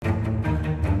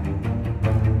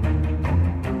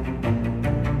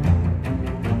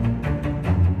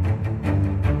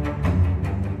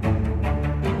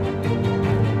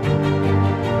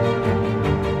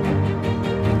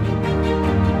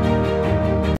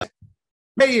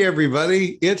Hey,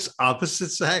 everybody, it's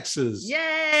Opposite Sexes.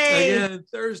 Yay! Again,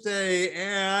 Thursday,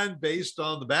 and based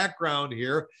on the background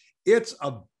here, it's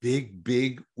a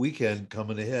big weekend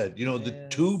coming ahead. You know, the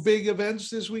two big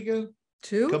events this weekend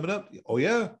coming up. Oh,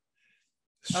 yeah.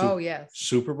 Yes.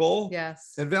 Super Bowl.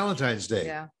 Yes. And Valentine's Day.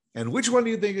 Yeah. And which one do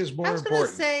you think is more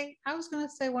important? I was going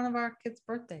to say one of our kids'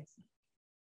 birthdays.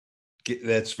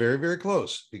 That's very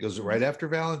close because right after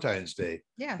Valentine's Day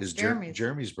is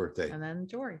Jeremy's birthday. And then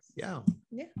Jory's. Yeah.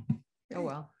 Oh,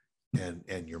 well.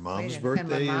 And your mom's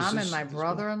birthday and my mom and my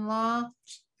brother-in-law.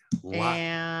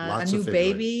 And lots a new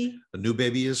baby. A new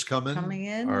baby is coming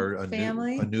in. Our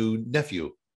family. A new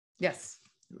nephew. Yes.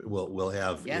 We'll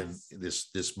have in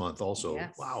this month also.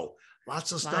 Yes. Wow.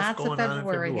 Lots of stuff going on in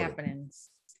February. Happenings.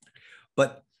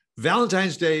 But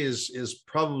Valentine's Day is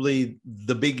probably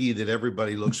the biggie that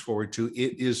everybody looks forward to.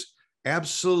 It is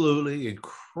absolutely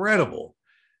incredible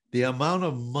the amount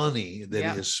of money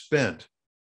that is spent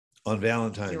on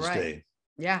Valentine's Day.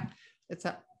 Yeah,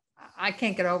 I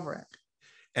can't get over it.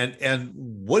 And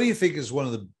what do you think is one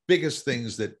of the biggest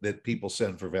things that people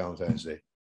send for Valentine's Day?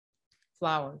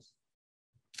 Flowers.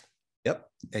 Yep.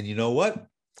 And you know what?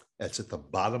 That's at the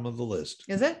bottom of the list.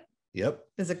 Is it? Yep.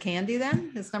 Is it candy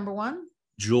then? Is number one?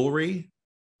 Jewelry.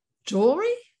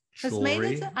 That's made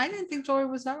it. I didn't think jewelry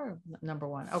was number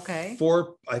one. Okay.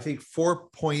 I think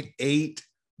 $4.8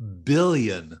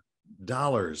 billion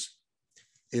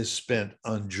is spent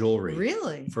on jewelry.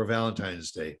 Really? For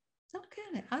Valentine's Day.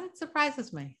 Okay. That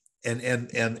surprises me.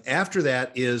 And after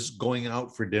that is going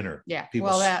out for dinner. Yeah.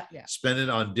 People spend it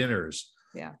on dinners.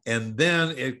 Yeah. And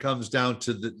then it comes down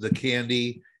to the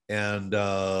candy and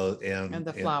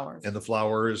the flowers. And the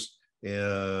flowers.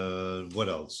 And what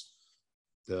else?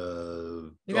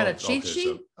 You got a cheat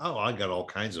sheet? I got all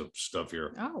kinds of stuff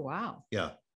here. Oh, wow.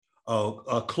 Yeah.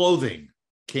 Clothing,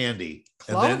 candy.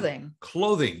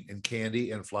 Clothing and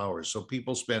candy and flowers. So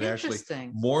people spend actually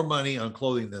more money on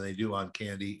clothing than they do on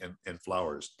candy and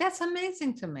flowers. That's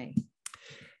amazing to me.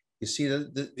 You see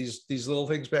these little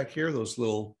things back here, those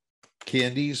little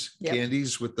candies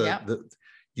with the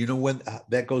you know when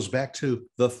that goes back to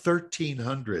the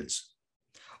 1300s.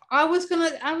 I was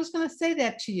gonna say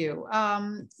that to you.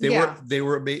 They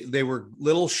were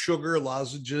little sugar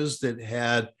lozenges that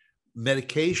had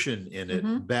medication in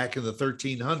it back in the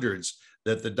 1300s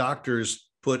that the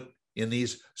doctors put in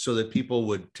these so that people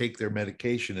would take their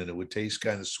medication and it would taste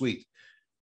kind of sweet.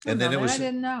 And then I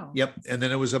didn't know. Yep. And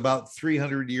then it was about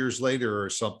 300 years later or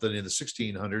something in the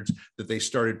 1600s that they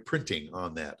started printing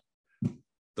on that.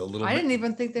 I didn't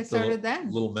even think they started then.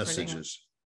 Little messages.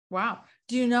 Wow.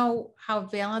 Do you know how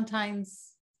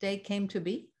Valentine's Day came to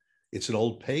be? It's an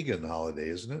old pagan holiday,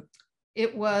 isn't it?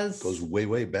 It goes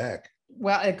way back.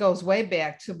 Well, it goes way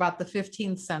back to about the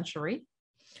 15th century.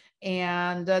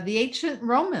 And the ancient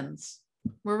Romans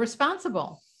were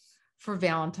responsible for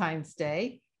Valentine's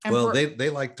Day. And they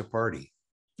like to party.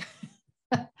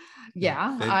 A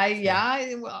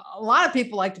lot of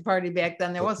people liked to party back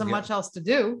then. There wasn't much else to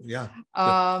do. Yeah.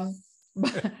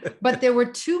 But there were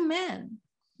two men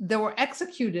that were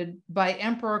executed by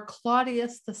Emperor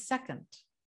Claudius II.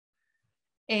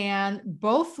 And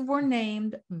both were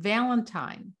named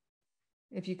Valentine,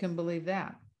 if you can believe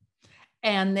that.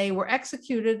 And they were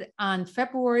executed on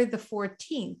February the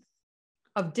 14th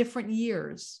of different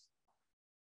years.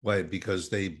 Why? Because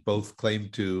they both claim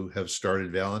to have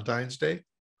started Valentine's Day?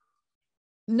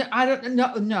 No, I don't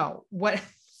know. No. What?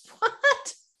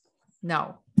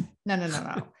 No.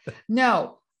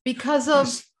 No, because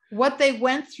of what they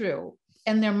went through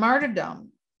and their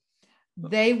martyrdom,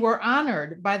 they were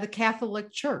honored by the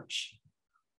Catholic Church.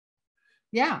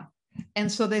 Yeah. And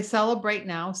so they celebrate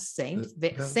now Saint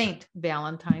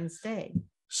Valentine's Day.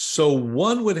 So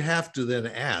one would have to then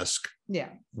ask,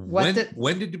 when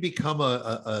did it become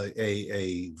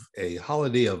a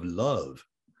holiday of love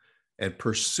and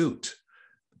pursuit?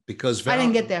 Because I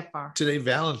didn't get that far. Today,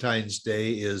 Valentine's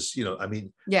Day is, you're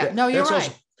right.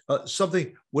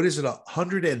 Something, what is it?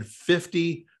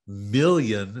 150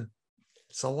 million.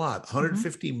 It's a lot.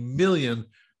 150 million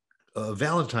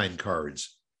Valentine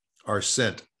cards are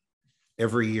sent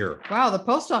every year. Wow. The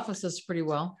post office is pretty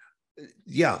well.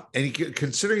 Yeah. And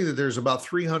considering that there's about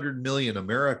 300 million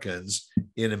Americans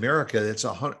in America, that's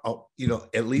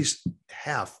at least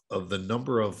half of the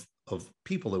number of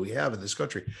people that we have in this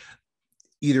country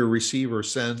either receive or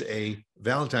send a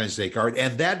Valentine's Day card.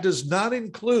 And that does not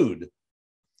include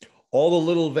all the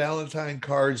little Valentine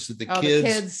cards that the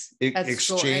kids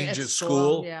exchange at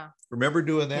school. Yeah. Remember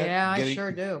doing that? Yeah, I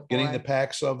sure do. Getting the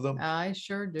packs of them. I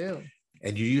sure do.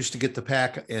 And you used to get the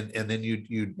pack, and then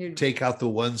you'd take out the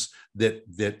ones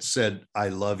that said "I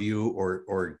love you"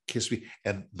 or "kiss me,"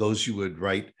 and those you would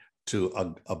write to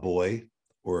a boy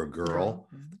or a girl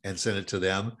and send it to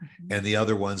them. And the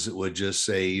other ones that would just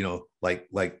say, you know, like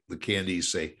the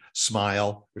candies say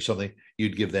 "smile" or something,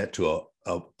 you'd give that to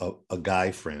a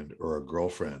guy friend or a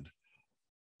girlfriend.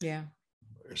 Yeah.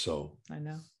 So I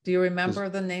know. Do you remember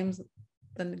the names,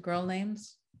 the girl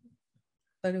names?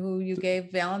 Who you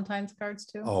gave Valentine's cards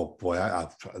to? Oh boy,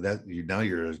 now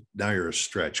you're a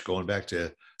stretch. Going back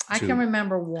to I can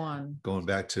remember one. Going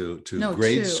back to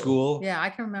grade school. Yeah,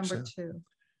 I can remember two.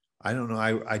 I don't know.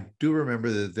 I do remember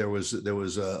that there was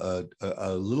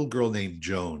a little girl named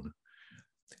Joan,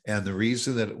 and the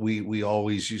reason that we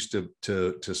always used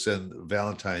to send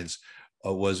Valentine's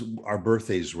was our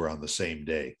birthdays were on the same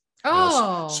day.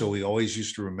 Oh, so we always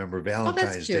used to remember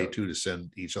Valentine's Day too, to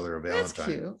send each other a Valentine. That's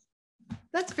cute.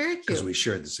 That's very cute. Because we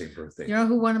shared the same birthday. You know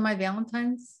who one of my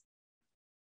Valentines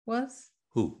was?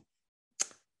 Who?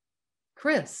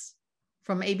 Chris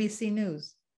from ABC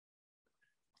News.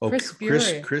 Oh, Chris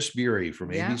Bury. Chris Bury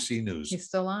from ABC News. He's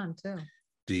still on too.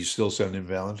 Do you still send him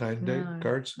Valentine's Day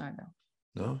cards? I don't.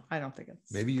 No, I don't think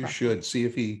it's. Maybe you should see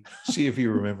if he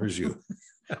remembers you.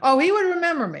 Oh, he would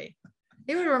remember me.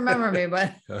 He would remember me,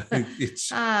 but no.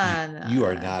 You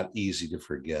are not easy to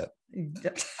forget.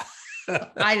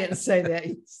 I didn't say that.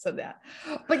 You said that.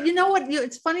 But you know what?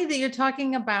 It's funny that you're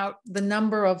talking about the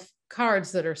number of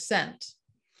cards that are sent,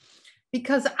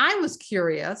 because I was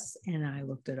curious and I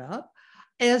looked it up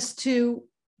as to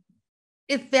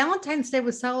if Valentine's Day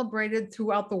was celebrated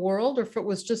throughout the world or if it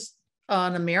was just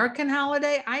an American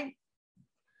holiday. I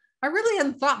really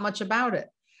hadn't thought much about it,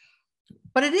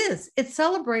 but it is. It's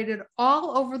celebrated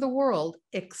all over the world,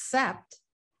 except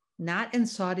not in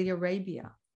Saudi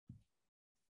Arabia.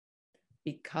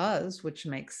 Because, which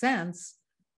makes sense,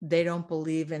 they don't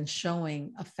believe in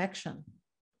showing affection,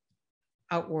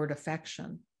 outward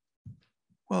affection.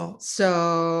 Well,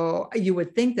 so you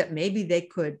would think that maybe they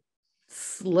could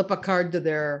slip a card to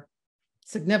their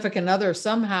significant other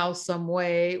somehow, some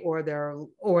way, or their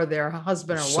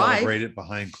husband or wife. Celebrate it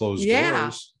behind closed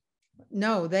doors.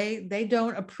 No, they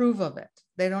don't approve of it.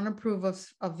 They don't approve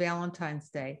of Valentine's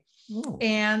Day. Oh.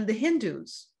 And the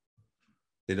Hindus,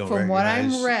 they don't. From what I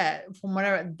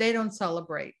read, they don't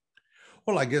celebrate.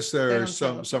 Well, I guess there are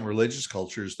some religious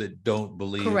cultures that don't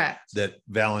believe that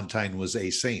Valentine was a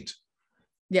saint.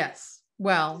 Yes.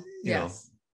 Well, yes,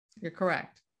 you're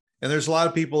correct. And there's a lot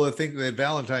of people that think that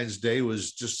Valentine's Day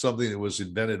was just something that was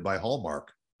invented by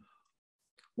Hallmark.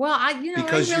 Well, I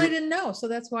really didn't know, so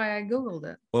that's why I Googled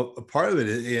it. Well, part of it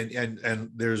is, and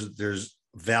there's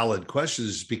valid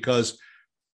questions, because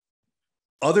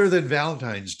other than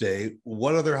Valentine's Day,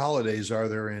 what other holidays are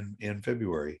there in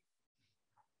February?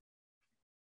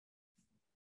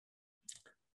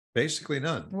 Basically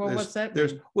none. Well, what's that?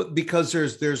 Because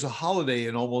there's a holiday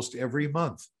in almost every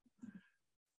month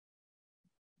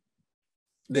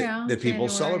that people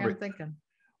celebrate. I'm thinking.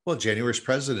 Well, January is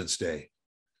President's Day.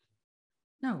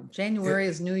 No, January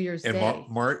is New Year's Day. And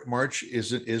March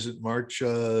isn't March.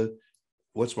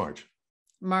 What's March?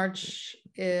 March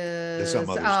is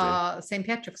St.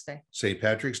 Patrick's Day. St.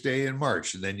 Patrick's Day in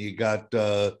March, and then you got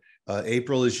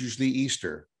April is usually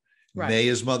Easter. Right. May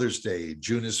is Mother's Day.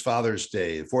 June is Father's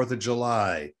Day. 4th of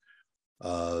July.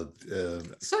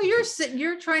 So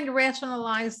you're trying to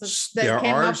rationalize that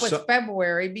came up with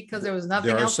February because there was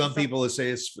nothing else. There are some people that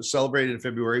say it's celebrated in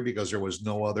February because there was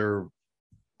no other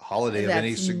holiday of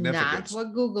any significance. That's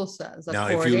what Google says. Now,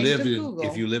 if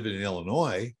you live in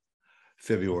Illinois,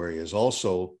 February is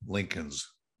also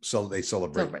Lincoln's. So they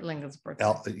celebrate Lincoln's birthday.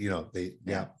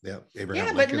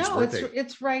 Abraham Lincoln's birthday.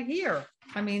 It's right here.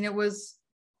 I mean, it was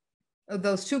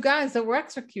those two guys that were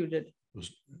executed.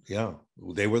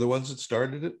 They were the ones that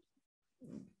started it.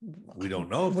 We don't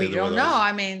know. We don't know.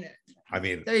 I mean,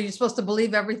 are you supposed to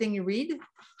believe everything you read?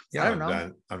 Yeah, I don't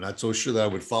know. I'm not so sure that I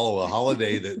would follow a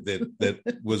holiday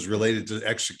that was related to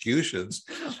executions.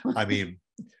 I mean,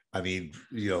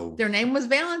 their name was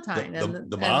Valentine.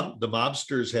 The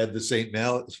mobsters had the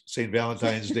St.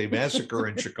 Valentine's Day massacre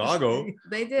in Chicago.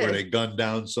 They did, where they gunned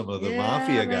down some of the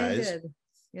mafia guys. Did.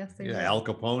 Yes, they did. Al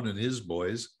Capone and his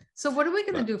boys. So what are we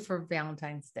going to do for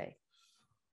Valentine's Day?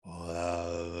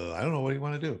 I don't know. What do you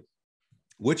want to do?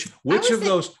 Which of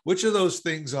those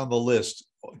things on the list?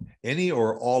 Any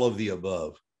or all of the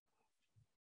above?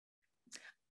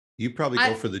 You probably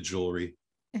go for the jewelry.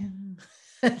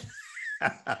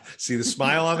 See the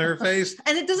smile on her face?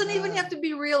 And it doesn't even have to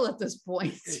be real at this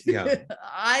point. Yeah.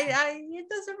 It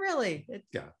doesn't really. It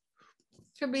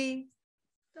should be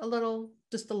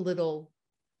just a little.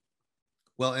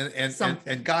 Well, and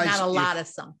something, guys, not a lot of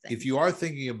something. If you are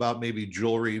thinking about maybe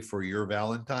jewelry for your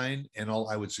Valentine and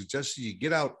all, I would suggest you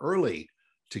get out early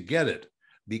to get it,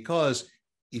 because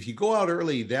if you go out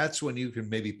early, that's when you can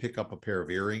maybe pick up a pair of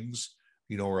earrings,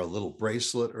 or a little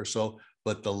bracelet or so.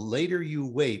 But the later you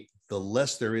wait, the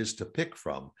less there is to pick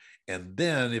from. And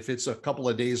then if it's a couple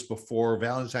of days before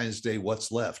Valentine's Day,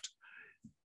 what's left?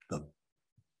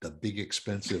 The big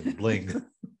expensive bling,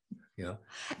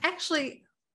 Actually,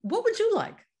 what would you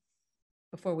like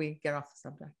before we get off the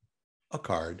subject? A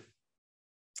card.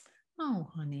 Oh,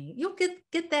 honey, you'll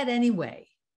get that anyway.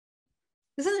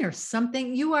 Isn't there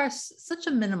something? You are such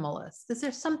a minimalist. Is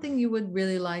there something you would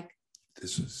really like?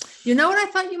 This is. You know what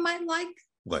I thought you might like?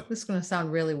 What? This is going to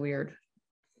sound really weird.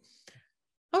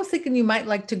 I was thinking you might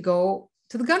like to go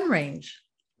to the gun range.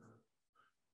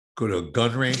 Go to a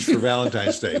gun range for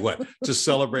Valentine's Day. What? To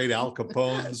celebrate Al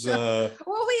Capone's well,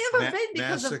 we haven't been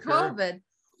because massacre? of COVID.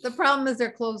 The problem is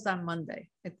they're closed on Monday.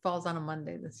 It falls on a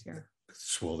Monday this year.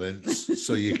 Well, then,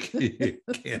 so you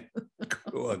can't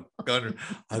go to a gun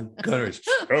range.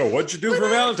 Oh, what'd you do for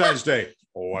Valentine's Day?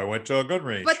 Oh, I went to a gun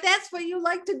range. But that's what you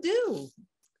like to do.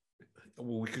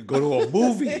 Well, we could go to a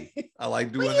movie. I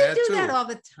like doing that too. You do that all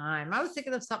the time. I was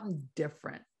thinking of something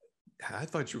different. I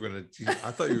thought you were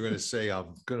gonna say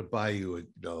I'm gonna buy you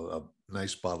a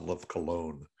nice bottle of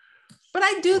cologne. But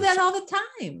I do that all the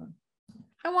time.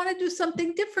 I want to do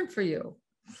something different for you.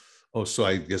 Oh, so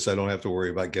I guess I don't have to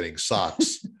worry about getting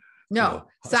socks. No,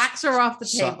 socks are off the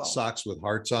table. Socks with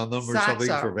hearts on them or something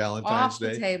for Valentine's Day.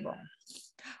 Off the table.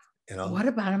 What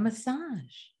about a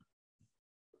massage?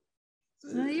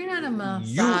 No, you're not a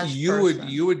massage person.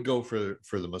 You would go for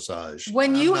the massage.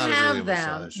 When you have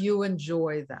them, you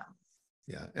enjoy them.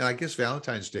 Yeah, and I guess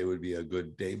Valentine's Day would be a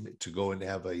good day to go and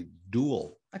have a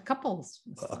couples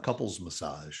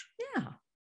massage. Yeah,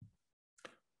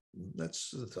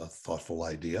 that's a thoughtful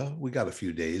idea. We got a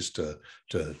few days to.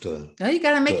 No, you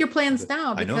got to make your plans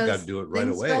now. I know, got to do it right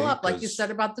away. Fill up, like you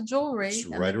said about the jewelry. It's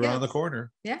right around the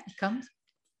corner. Yeah, it comes.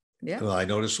 Yeah. Well, I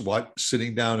noticed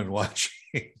sitting down and watching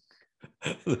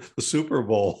the Super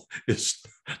Bowl is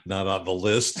not on the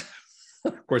list.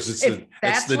 Of course,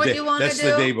 that's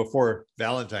the day before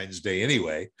Valentine's Day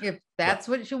anyway. If that's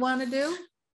what you want to do,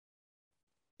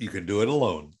 you can do it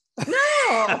alone.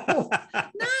 No,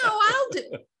 I'll do.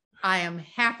 I am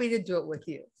happy to do it with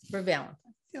you for Valentine's.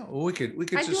 Yeah, well, we could do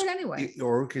it anyway,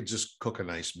 or we could just cook a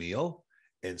nice meal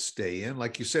and stay in.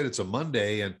 Like you said, it's a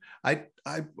Monday, and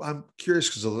I'm curious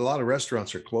because a lot of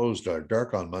restaurants are closed or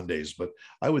dark on Mondays, but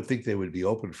I would think they would be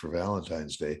open for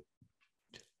Valentine's Day.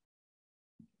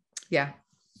 Yeah,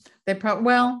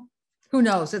 well, who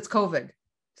knows? It's COVID,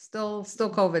 still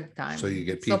COVID time. So you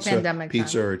get pizza time.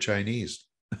 Or Chinese.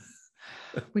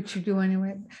 Which you do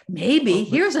anyway. Maybe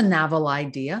here's a novel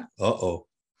idea. Uh-oh.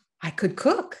 I could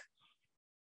cook.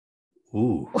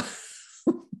 Ooh.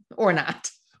 Or not.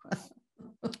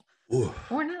 Ooh.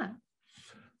 Or not.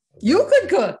 You could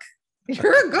cook.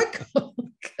 You're a good cook.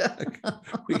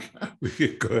 we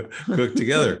could cook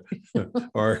together.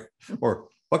 or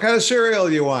what kind of cereal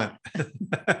do you want?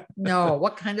 No,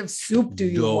 what kind of soup do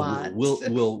you want?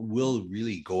 We'll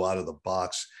really go out of the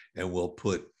box, and we'll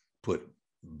put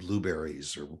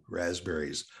blueberries or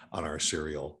raspberries on our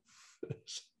cereal.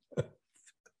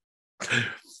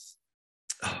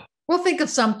 We'll think of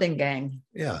something, gang.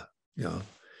 Yeah.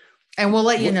 And we'll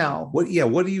let you know. What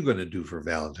are you going to do for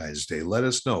Valentine's Day? Let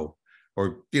us know.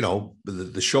 Or,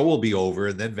 the show will be over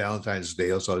and then Valentine's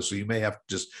Day also. So you may have to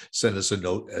just send us a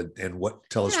note and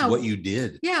tell us what you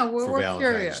did. Yeah, we're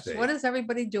curious. Day. What is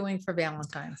everybody doing for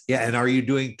Valentine's Day? Yeah, and are you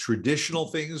doing traditional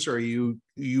things, or are you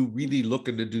really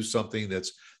looking to do something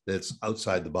that's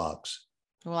outside the box?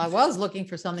 Well, I was looking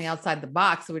for something outside the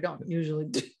box that we don't usually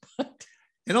do.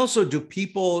 And also, do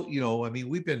people,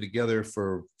 we've been together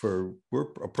we're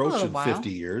approaching 50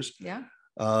 years. Yeah.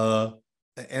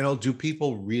 And do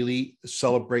people really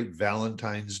celebrate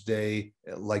Valentine's Day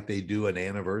like they do an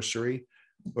anniversary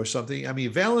or something? I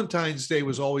mean, Valentine's Day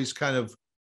was always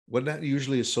wasn't that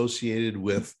usually associated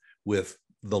with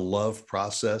the love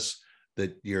process,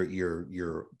 that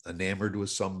you're enamored with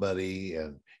somebody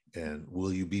and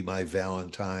will you be my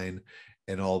Valentine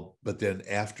and all, but then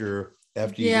after you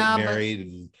get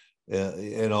married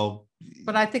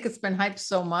But I think it's been hyped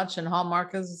so much, and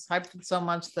Hallmark has hyped it so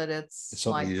much that it's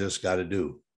something you just got to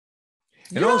do.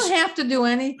 You don't have to do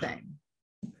anything,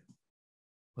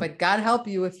 but God help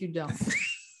you if you don't.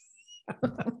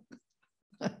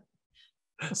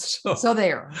 So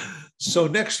there. So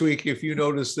next week, if you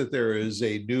notice that there is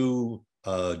a new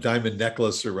diamond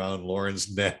necklace around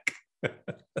Lauren's neck,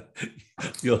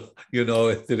 you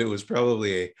know that it was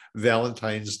probably a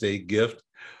Valentine's Day gift.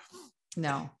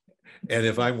 No. And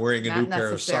if I'm wearing a Not new pair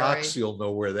of necessary. socks, you'll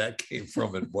know where that came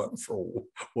from and for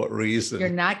what reason. You're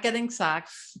not getting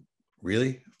socks.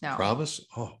 Really? No. Promise?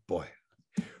 Oh boy.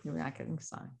 You're not getting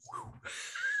socks.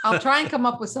 I'll try and come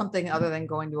up with something other than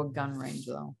going to a gun range,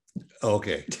 though.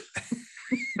 Okay.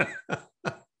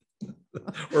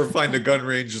 Or find a gun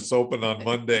range that's open on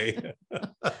Monday.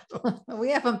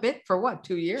 We haven't been for what,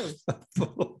 2 years? I'm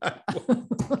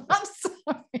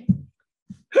sorry.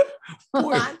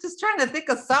 Boy. I'm just trying to think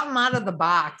of something out of the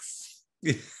box.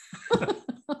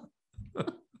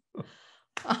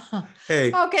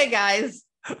 Hey. Okay, guys.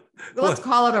 Let's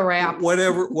call it a wrap.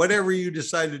 Whatever you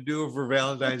decide to do for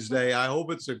Valentine's Day, I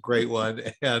hope it's a great one.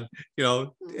 And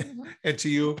and to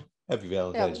you, happy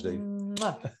Valentine's Day.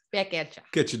 Back at you.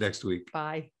 Catch you next week.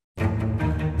 Bye.